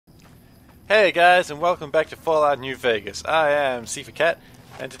Hey guys, and welcome back to Fallout New Vegas. I am SeiferKatt,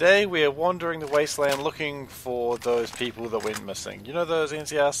 and today we are wandering the wasteland looking for those people that went missing. You know those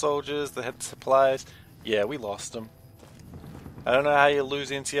NCR soldiers that had supplies? Yeah, we lost them. I don't know how you lose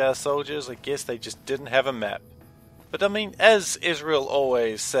NCR soldiers, I guess they just didn't have a map. But I mean, as Israel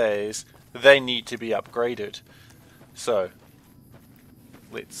always says, they need to be upgraded. So,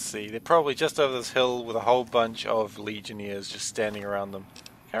 let's see, they're probably just over this hill with a whole bunch of Legionnaires just standing around them.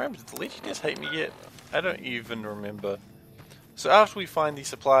 I can't remember, did the Legionnaires hate me yet? I don't even remember. So after we find these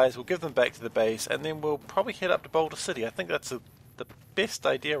supplies, we'll give them back to the base, and then we'll probably head up to Boulder City. I think that's the best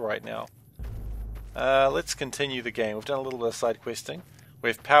idea right now. Let's continue the game. We've done a little bit of side questing.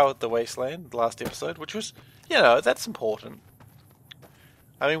 We've powered the wasteland, the last episode, which was, you know, that's important.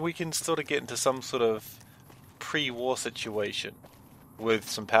 I mean, we can sort of get into some sort of pre-war situation with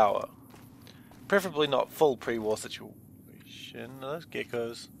some power. Preferably not full pre-war situation. Are those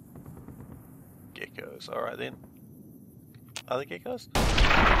geckos? Geckos, alright then. Are they geckos?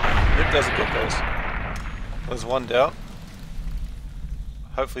 Yep, those are geckos. There's one down.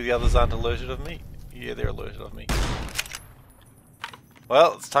 Hopefully the others aren't alerted of me. Yeah, they're alerted of me.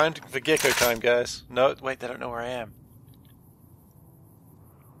 Well, it's time for gecko time, guys. No, wait, they don't know where I am.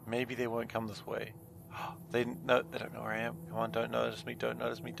 Maybe they won't come this way. No, they don't know where I am. Come on, don't notice me, don't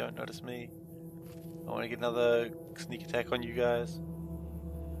notice me, don't notice me. I want to get another sneak attack on you guys.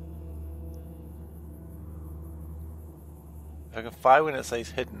 If I can fire when it says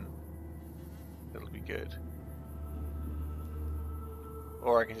hidden, it'll be good.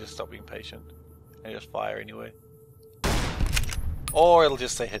 Or I can just stop being patient and just fire anyway. Or it'll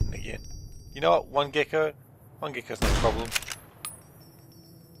just say hidden again. You know what? One gecko's no problem.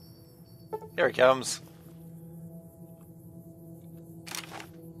 Here he comes.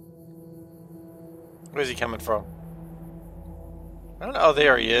 Where's he coming from? I don't know. Oh,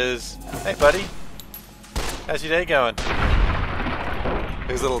 there he is. Hey, buddy. How's your day going?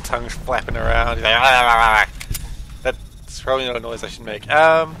 His little tongue's flapping around. He's like, ah. That's probably not a noise I should make.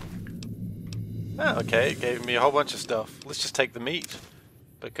 Oh, okay. It gave me a whole bunch of stuff. Let's just take the meat.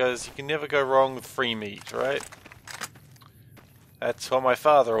 Because you can never go wrong with free meat, right? That's what my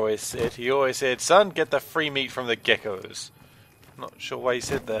father always said. He always said, son, get the free meat from the geckos. Not sure why he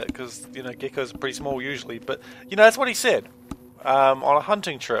said that, because, you know, geckos are pretty small usually, but, you know, that's what he said. On a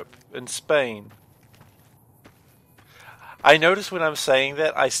hunting trip in Spain. I notice when I'm saying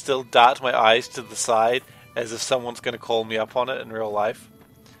that, I still dart my eyes to the side, as if someone's going to call me up on it in real life.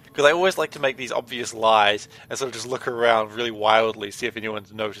 Because I always like to make these obvious lies, and sort of just look around really wildly, see if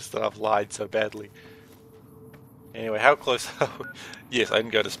anyone's noticed that I've lied so badly. Anyway, how close... Yes, I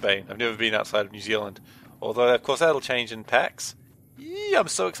didn't go to Spain. I've never been outside of New Zealand. Although, of course, that'll change in PAX. Yeah, I'm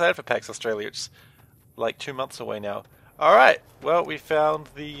so excited for PAX Australia. It's like 2 months away now. Alright, well, we found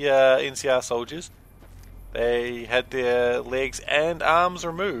the NCR soldiers. They had their legs and arms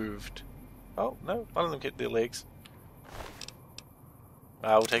removed. Oh, no, one of them kept their legs.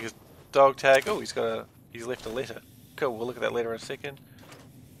 We'll take his dog tag. Oh, he's left a letter. Cool, we'll look at that letter in a second.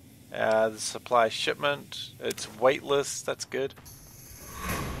 The supply shipment. It's weightless, that's good.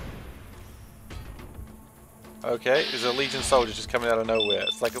 Okay, there's a Legion soldier just coming out of nowhere.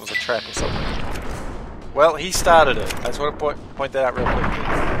 It's like it was a trap or something. Well, he started it. I just want to point that out real quickly.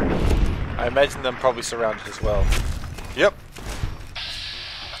 I imagine them probably surrounded as well. Yep.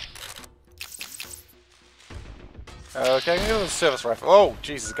 Okay, I'm going to go with a service rifle. Oh,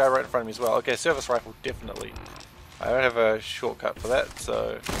 Jesus, a guy right in front of me as well. Okay, service rifle, definitely. I don't have a shortcut for that,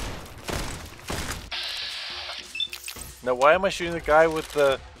 so... Now, why am I shooting the guy with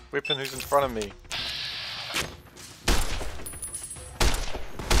the weapon who's in front of me?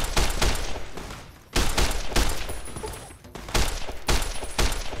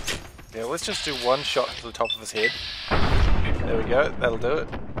 Yeah, let's just do one shot to the top of his head. There we go, that'll do it.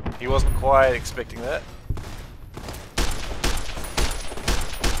 He wasn't quite expecting that.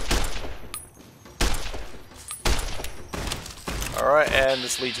 Alright, and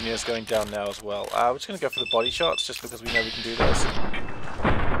this Legionnaire is going down now as well. We're just going to go for the body shots, just because we know we can do those.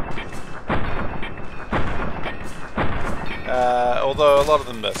 Although a lot of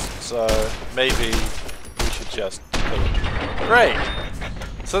them missed, so maybe we should just kill them. Great!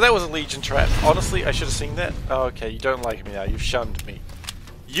 So that was a Legion trap. Honestly, I should have seen that. Oh, okay, you don't like me now. You've shunned me.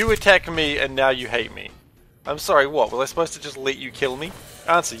 You attack me, and now you hate me. I'm sorry, what? Was I supposed to just let you kill me?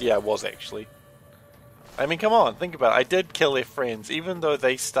 Answer, yeah, I was actually. I mean, come on, think about it. I did kill their friends. Even though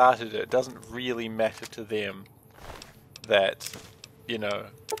they started it, it doesn't really matter to them that, you know,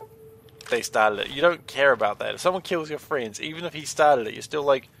 they started it. You don't care about that. If someone kills your friends, even if he started it, you're still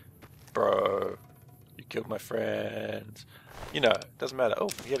like, bro, you killed my friends. You know, it doesn't matter. Oh,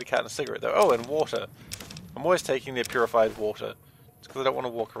 he had a cat and a cigarette though. Oh, and water. I'm always taking their purified water. It's because I don't want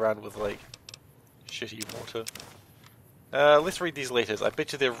to walk around with, like, shitty water. Let's read these letters. I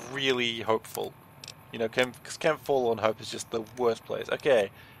bet you they're really hopeful. You know, because Camp Forlorn Hope is just the worst place.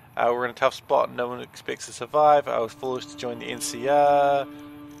 Okay, we're in a tough spot. No one expects to survive. I was foolish to join the NCR.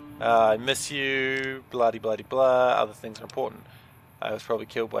 I miss you. Blah de blah de blah. Other things are important. I was probably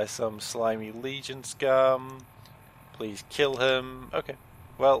killed by some slimy Legion scum. Please kill him. Okay.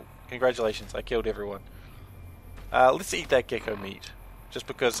 Well, congratulations. I killed everyone. Let's eat that gecko meat. Just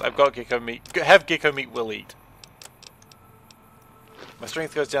because I've got gecko meat. Have gecko meat, we'll eat. My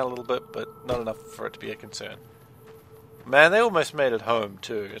strength goes down a little bit, but not enough for it to be a concern. Man, they almost made it home,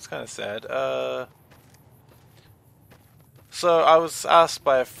 too. It's kind of sad. So, I was asked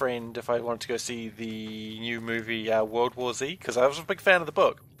by a friend if I wanted to go see the new movie World War Z, because I was a big fan of the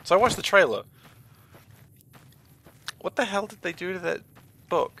book. So I watched the trailer. What the hell did they do to that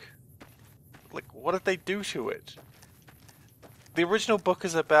book? Like, what did they do to it? The original book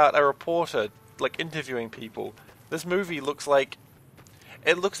is about a reporter, like, interviewing people. This movie looks like...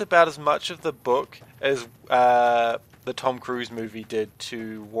 It looks about as much of the book as the Tom Cruise movie did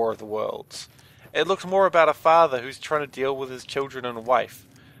to War of the Worlds. It looks more about a father who's trying to deal with his children and wife.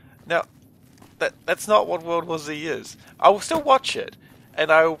 Now, that's not what World War Z is. I will still watch it,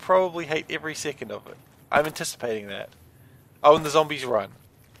 and I will probably hate every second of it. I'm anticipating that. Oh, and the zombies run.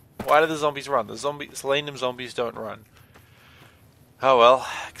 Why do the zombies run? The Selenium zombies don't run. Oh well,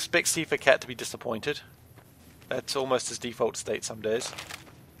 expect SeiferKatt to be disappointed. That's almost his default state some days.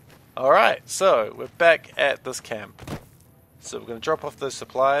 Alright, so we're back at this camp. So we're going to drop off those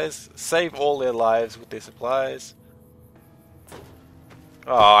supplies, save all their lives with their supplies.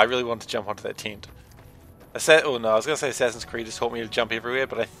 Oh, I really want to jump onto that tent. Oh no, I was going to say Assassin's Creed has taught me to jump everywhere,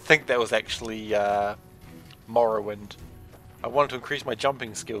 but I think that was actually Morrowind. I wanted to increase my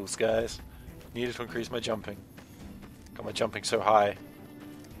jumping skills, guys. Needed to increase my jumping. Got my jumping so high.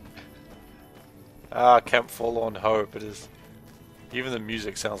 Camp Forlorn Hope, it is. Even the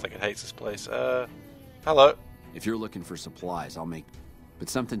music sounds like it hates this place. Hello. If you're looking for supplies, I'll make... But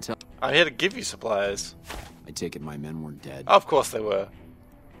something tell... I'm here to give you supplies. I take it my men weren't dead. Of course they were.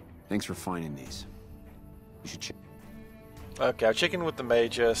 Thanks for finding these. You should check... Okay, I'll check in with the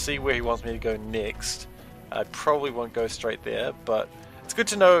Major, see where he wants me to go next. I probably won't go straight there, but it's good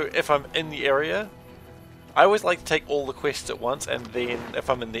to know if I'm in the area. I always like to take all the quests at once, and then if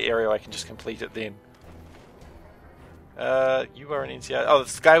I'm in the area I can just complete it then. You are an NCI. Oh,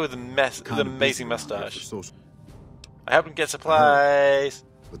 this guy with the amazing mustache. I happen to get supplies.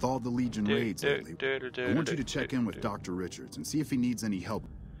 With all the Legion raids lately, I want you to check in with Dr. Richards and see if he needs any help.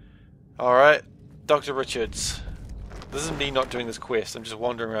 Alright, Dr. Richards. This is me not doing this quest. I'm just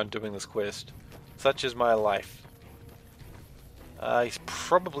wandering around doing this quest. Such is my life. He's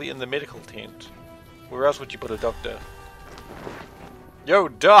probably in the medical tent. Where else would you put a doctor? Yo,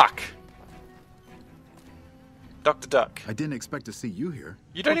 Doc! Dr. Duck. I didn't expect to see you here.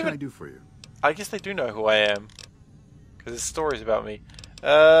 You don't what even... can I do for you? I guess they do know who I am. Because there's stories about me.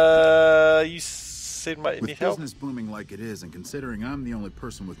 You said my... With business booming like it is, and considering I'm the only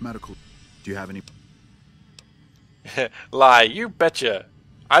person with medical... Do you have any... Lie, you betcha.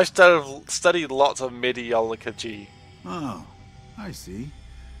 I've studied lots of mediology. Oh, I see.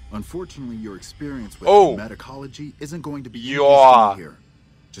 Unfortunately, your experience with medicology isn't going to be interesting here.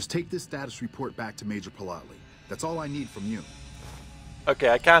 Just take this status report back to Major Politely. That's all I need from you. Okay,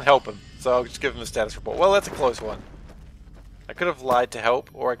 I can't help him, so I'll just give him a status report. Well, that's a close one. I could have lied to help,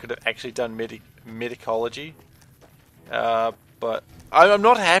 or I could have actually done medicology. But I'm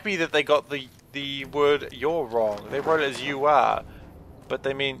not happy that they got the word "you're" wrong. They wrote it as "you are," but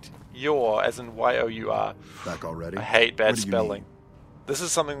they meant "you're" as in Y-O-U-R. Back already? I hate bad spelling. This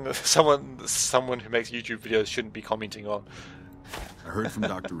is something that someone who makes YouTube videos shouldn't be commenting on. I heard from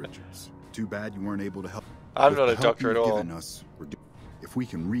Dr. Richards. Too bad you weren't able to help. I'm not a doctor at all. If we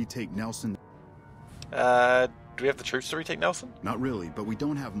can retake Nelson... do we have the troops to retake Nelson? Not really, but we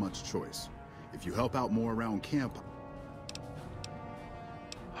don't have much choice. If you help out more around camp...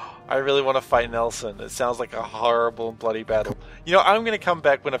 I really want to fight Nelson. It sounds like a horrible and bloody battle. You know, I'm going to come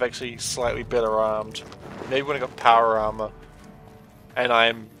back when I've actually slightly better armed. Maybe when I got power armor. And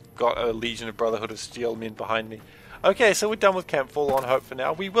I'm got a Legion of Brotherhood of Steel men behind me. Okay, so we're done with Camp Forlorn Hope for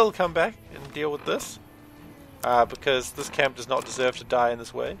now. We will come back and deal with this. Because this camp does not deserve to die in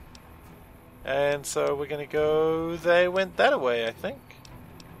this way. And so we're going to go... They went that away, I think.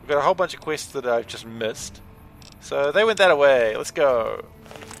 We've got a whole bunch of quests that I've just missed. So they went that away. Let's go.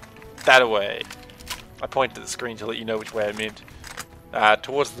 That away. I pointed at the screen to let you know which way I meant.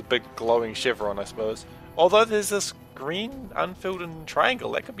 Towards the big glowing chevron, I suppose. Although there's this green unfilled and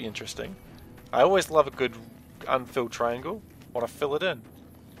triangle. That could be interesting. I always love a good unfilled triangle. Want to fill it in.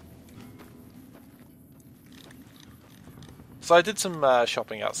 So I did some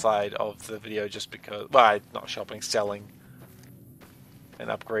shopping outside of the video just because, well, not shopping, selling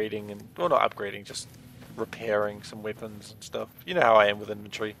and upgrading, and, well, not upgrading, just repairing some weapons and stuff. You know how I am with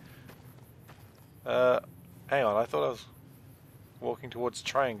inventory. Hang on, I thought I was walking towards the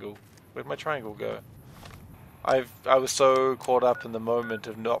triangle. Where'd my triangle go? I was so caught up in the moment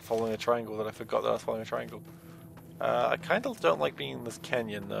of not following a triangle that I forgot that I was following a triangle. I kind of don't like being in this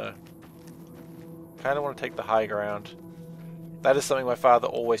canyon though. Kind of want to take the high ground. That is something my father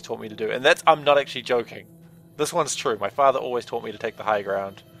always taught me to do, and I'm not actually joking. This one's true. My father always taught me to take the high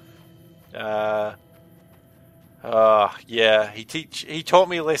ground. Yeah, he taught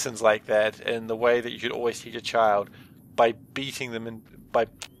me lessons like that in the way that you should always teach a child, by beating them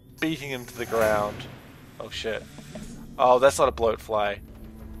to the ground. Oh shit. Oh, that's not a bloat fly.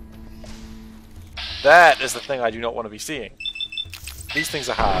 That is the thing I do not want to be seeing. These things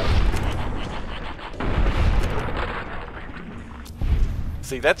are hard.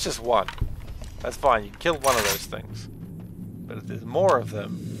 See, that's just one. That's fine, you can kill one of those things. But if there's more of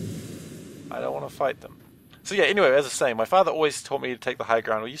them, I don't want to fight them. So yeah, anyway, as I was saying, my father always taught me to take the high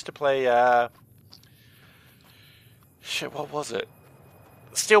ground. We used to play, shit, what was it?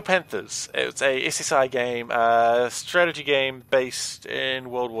 Steel Panthers. It's a SSI game, strategy game based in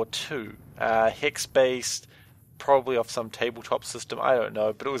World War II. Hex-based, probably off some tabletop system, I don't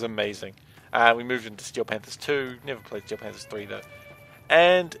know, but it was amazing. We moved into Steel Panthers 2, never played Steel Panthers 3 though.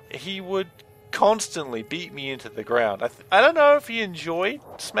 And he would constantly beat me into the ground. I don't know if he enjoyed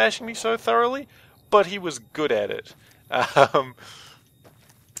smashing me so thoroughly, but he was good at it.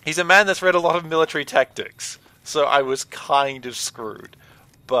 He's a man that's read a lot of military tactics, so I was kind of screwed.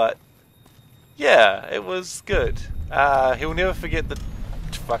 But yeah, it was good. He'll never forget the...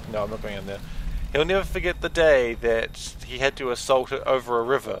 Fuck no, I'm not going in there. He'll never forget the day that he had to assault it over a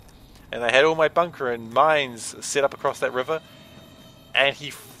river. And I had all my bunker and mines set up across that river, and he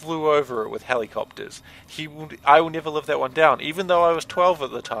flew over it with helicopters. I will never live that one down. Even though I was 12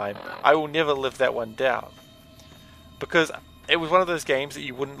 at the time, I will never live that one down. Because it was one of those games that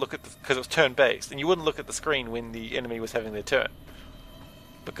you wouldn't look at, because it was turn-based, and you wouldn't look at the screen when the enemy was having their turn.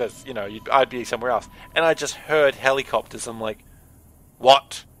 Because, you know, I'd be somewhere else. And I just heard helicopters, I'm like,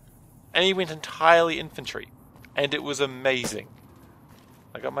 what? And he went entirely infantry. And it was amazing.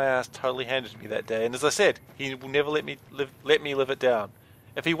 I got my ass totally handed to me that day, and as I said, he will never let me live it down.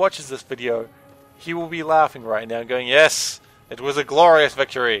 If he watches this video, he will be laughing right now, going, "Yes, it was a glorious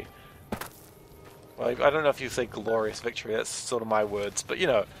victory." Well, I don't know if you say glorious victory. That's sort of my words, but you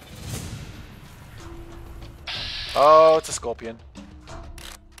know. Oh, it's a scorpion.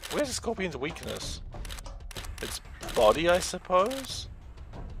 Where's a scorpion's weakness? Its body, I suppose.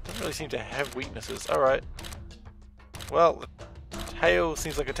 Doesn't really seem to have weaknesses. All right. Well. Tail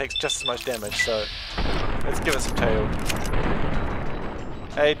seems like it takes just as much damage, so let's give it some tail.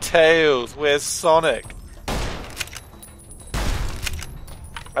 Hey Tails, where's Sonic?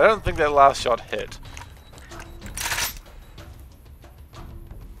 I don't think that last shot hit.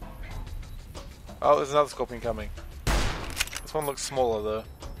 Oh, there's another scorpion coming. This one looks smaller though.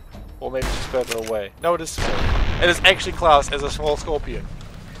 Or maybe just further away. No, it is small. It is actually classed as a small scorpion.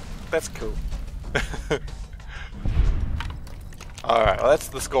 That's cool. Alright, well that's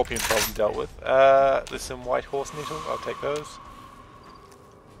the scorpion problem dealt with. There's some white horse nettle, I'll take those.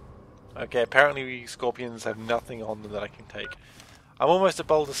 Okay, apparently scorpions have nothing on them that I can take. I'm almost at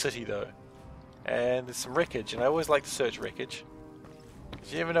Boulder City though. And there's some wreckage, and I always like to search wreckage.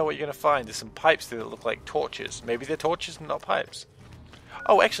 Because you never know what you're going to find. There's some pipes there that look like torches. Maybe they're torches and not pipes.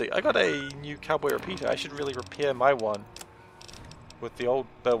 Oh, actually, I got a new cowboy repeater. I should really repair my one with the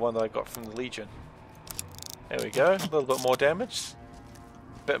one that I got from the Legion. There we go, a little bit more damage.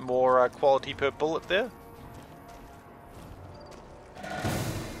 A bit more quality per bullet there.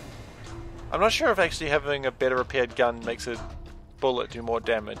 I'm not sure if actually having a better repaired gun makes a bullet do more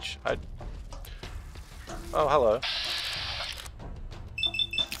damage. Oh, hello.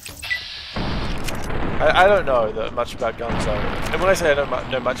 I don't know that much about guns though. And when I say I don't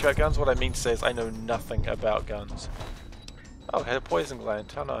know much about guns, what I mean to say is I know nothing about guns. Oh, I had a poison gland,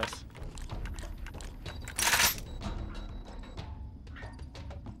 how nice.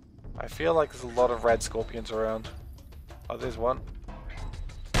 I feel like there's a lot of red scorpions around. Oh, there's one.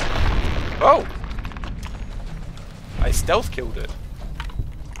 Oh! I stealth killed it.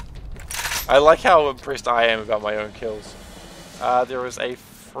 I like how impressed I am about my own kills. There is a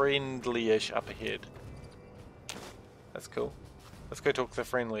friendly-ish up ahead. That's cool. Let's go talk to the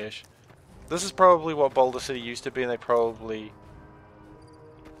friendly-ish. This is probably what Boulder City used to be, and they probably...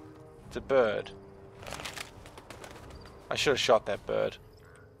 It's a bird. I should have shot that bird.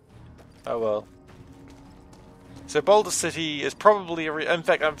 Oh well. So Boulder City is probably a in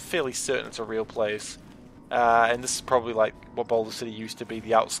fact, I'm fairly certain it's a real place. And this is probably like what Boulder City used to be,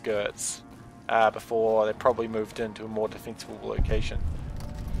 the outskirts. Before they probably moved into a more defensible location.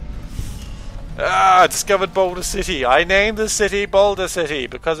 I discovered Boulder City. I named the city Boulder City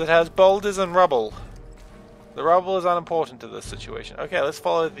because it has boulders and rubble. The rubble is unimportant to this situation. Okay, let's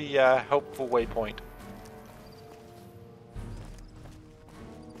follow the helpful waypoint.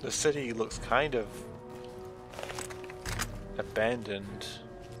 The city looks kind of abandoned.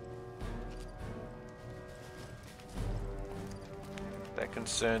 That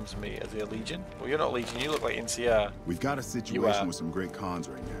concerns me. Is there Legion? Well, you're not Legion. You look like NCR. We've got a situation with some great cons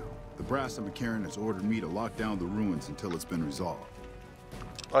right now. The brass of McCarran has ordered me to lock down the ruins until it's been resolved.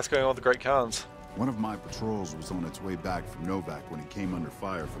 What's going on with the Great Khans? One of my patrols was on its way back from Novak when it came under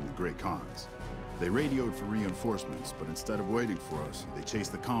fire from the Great Khans. They radioed for reinforcements, but instead of waiting for us, they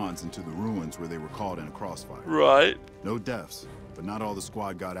chased the Khans into the ruins where they were caught in a crossfire. Right. No deaths, but not all the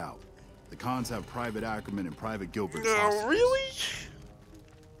squad got out. The Khans have Private Ackerman and Private Gilbert. No, really?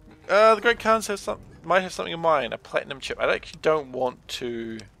 The Great Khans might have something in mind. A platinum chip. I actually don't want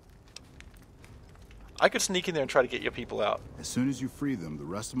to... I could sneak in there and try to get your people out. As soon as you free them, the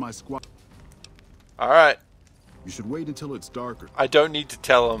rest of my squad... Alright. You should wait until it's darker. I don't need to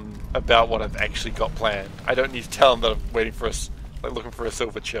tell them about what I've actually got planned. I don't need to tell them that I'm waiting for us, like looking for a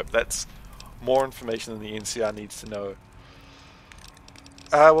silver chip. That's more information than the NCR needs to know.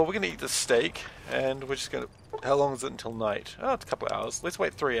 Well, we're going to eat the steak, and we're just going to... How long is it until night? Oh, it's a couple of hours. Let's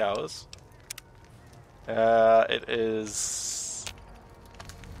wait 3 hours. It is...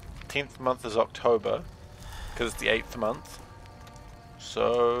 10th month is October, because it's the 8th month.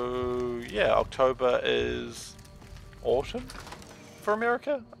 So, yeah, October is autumn for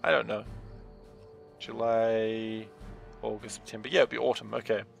America? I don't know. July, August, September. Yeah, it'd be autumn,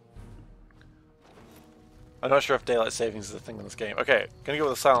 okay. I'm not sure if daylight savings is a thing in this game. Okay, gonna go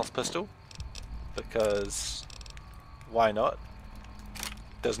with a silenced pistol, because why not?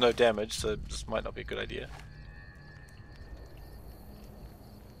 There's no damage, so this might not be a good idea.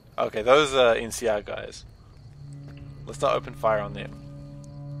 Okay, those are NCR guys. Let's not open fire on them.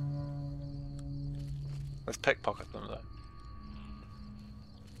 Let's pickpocket them though.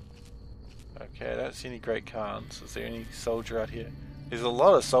 Okay, I don't see any Great Khans. Is there any soldier out here? There's a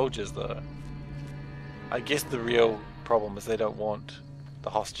lot of soldiers though. I guess the real problem is they don't want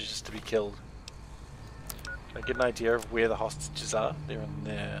the hostages to be killed. Can I get an idea of where the hostages are? They're in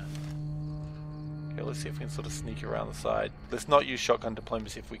there. Okay, let's see if we can sort of sneak around the side. Let's not use shotgun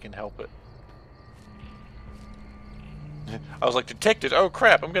diplomacy if we can help it. I was like, detected! Oh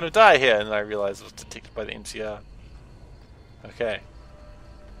crap, I'm gonna die here! And then I realized it was detected by the NCR. Okay.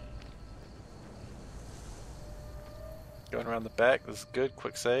 Going around the back, this is good,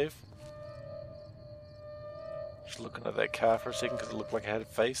 quick save. Just looking at that car for a second because it looked like it had a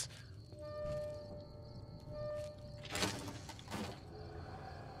face.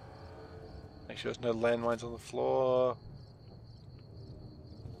 Make sure there's no landmines on the floor.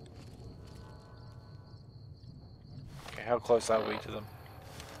 Okay, how close are we to them?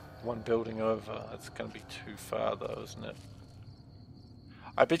 One building over. That's going to be too far though, isn't it?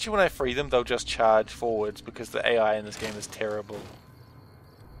 I bet you when I free them, they'll just charge forwards because the AI in this game is terrible.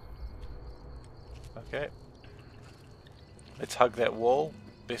 Okay. Let's hug that wall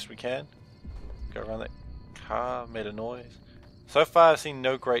best we can. Go around that car, made a noise. So far I've seen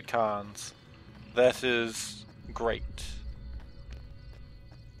no Great Khans. That is great.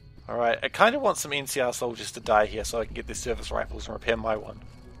 Alright, I kind of want some NCR soldiers to die here so I can get their service rifles and repair my one.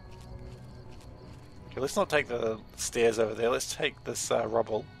 Okay, let's not take the stairs over there, let's take this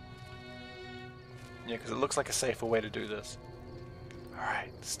rubble. Yeah, because it looks like a safer way to do this.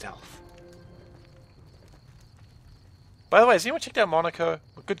 Alright, stealth. By the way, has anyone checked out Monaco?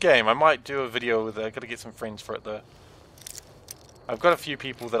 Good game, I might do a video with it, I've got to get some friends for it though. I've got a few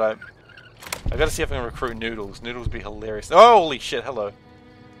people that I've got to see if I can recruit Noodles. Noodles would be hilarious. Oh, holy shit, hello.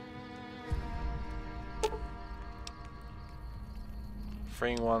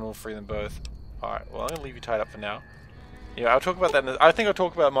 Freeing one will free them both. Alright, well I'm going to leave you tied up for now. Yeah, I'll talk about that I think I'll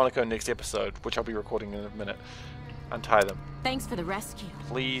talk about Monaco next episode, which I'll be recording in a minute. Untie them. Thanks for the rescue.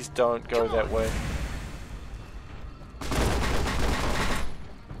 Please don't go that way.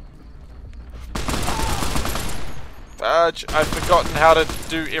 I've forgotten how to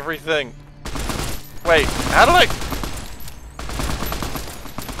do everything. Wait, how did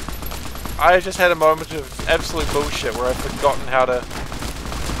I just had a moment of absolute bullshit where I've forgotten how to...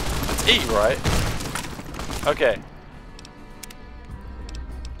 It's E, right? Okay.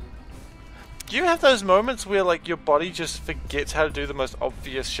 Do you have those moments where like your body just forgets how to do the most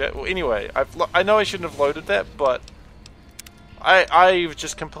obvious shit? Well, anyway, I know I shouldn't have loaded that, but I've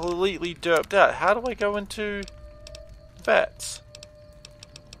just completely derped out. How do I go into VATS?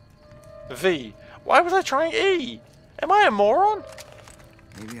 V. Why was I trying E? Am I a moron?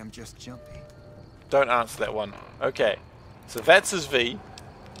 Maybe I'm just jumpy. Don't answer that one. Okay. So VATS is V.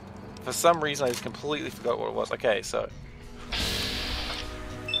 For some reason I just completely forgot what it was. Okay, so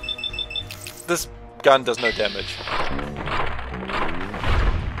this gun does no damage.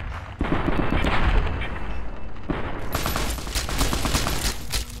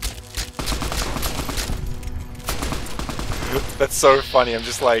 That's so funny. I'm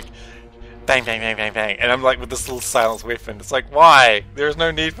just like bang, bang, bang, bang, bang, and I'm like with this little silence weapon. It's like, why? There's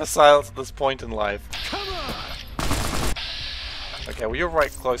no need for silence at this point in life. Come on! Okay, well you're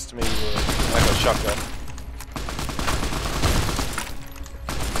right close to me. I got shotgun.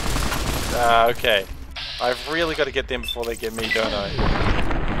 Okay. I've really got to get them before they get me, don't I?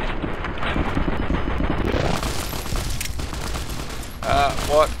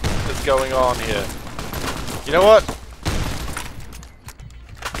 What is going on here? You know what?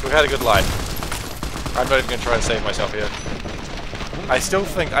 We've had a good life. I'm not even going to try to save myself here. I still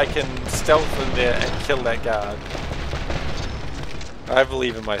think I can stealth in there and kill that guard. I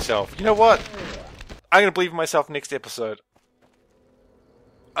believe in myself. You know what? I'm going to believe in myself next episode.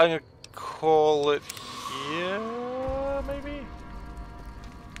 I'm going to call it here, maybe?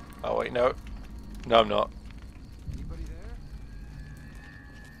 Oh wait, no. No, I'm not. Anybody there?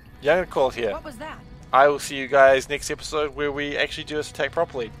 Yeah, I'm going to call it here. What was that? I will see you guys next episode where we actually do this attack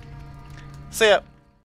properly. See ya!